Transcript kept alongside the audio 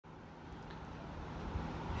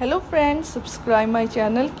Hello friends, subscribe my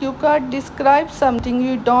channel. Q card describes something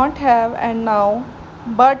you don't have and now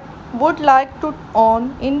but would like to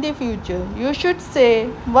own in the future. You should say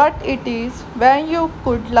what it is, when you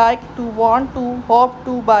could like to, want to, hope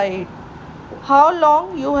to buy it. How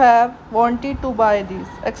long you have wanted to buy this.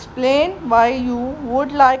 Explain why you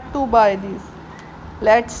would like to buy this.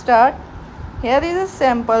 Let's start. Here is a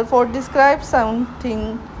sample for describe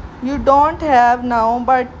something you don't have now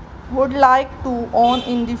but would like to own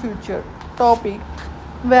in the future. Topic.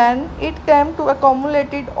 When it came to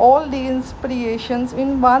accumulated all the inspirations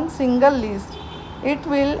in one single list, it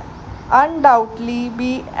will undoubtedly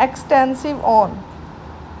be extensive on.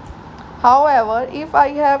 However, if I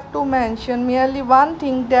have to mention merely one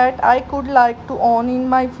thing that I could like to own in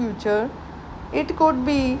my future, it could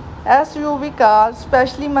be SUV car,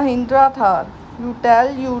 especially Mahindra Thar. To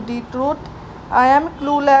tell you the truth, I am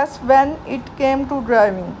clueless when it came to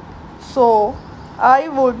driving. So, I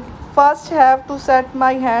would first have to set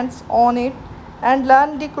my hands on it and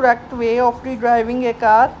learn the correct way of driving a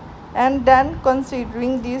car, and then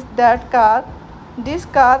considering this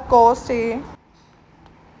car costs a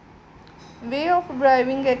way of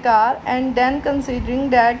driving a car, and then considering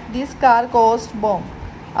that this car costs bomb.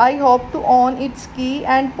 I hope to own its key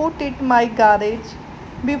and put it in my garage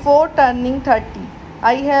before turning 30.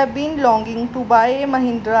 I have been longing to buy a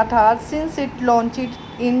Mahindra Thar since it launched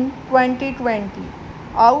in 2020.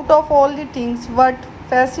 Out of all the things, what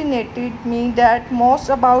fascinated me that most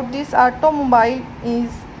about this automobile is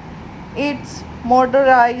its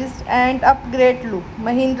modernized and upgraded look.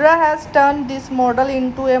 Mahindra has turned this model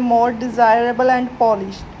into a more desirable and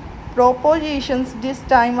polished propositions this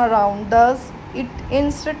time around. Thus, it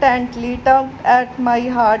instantly tugged at my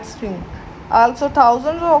heartstrings. Also,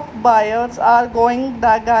 thousands of buyers are going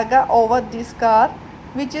gaga over this car,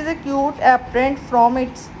 which is a cute apparent from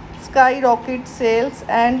its skyrocket sales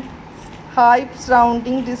and hype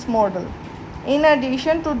surrounding this model. In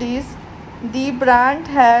addition to this, the brand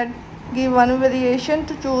had given variation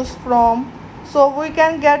to choose from, so we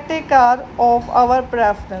can get a car of our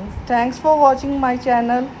preference. Thanks for watching my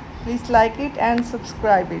channel. Please like it and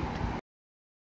subscribe it.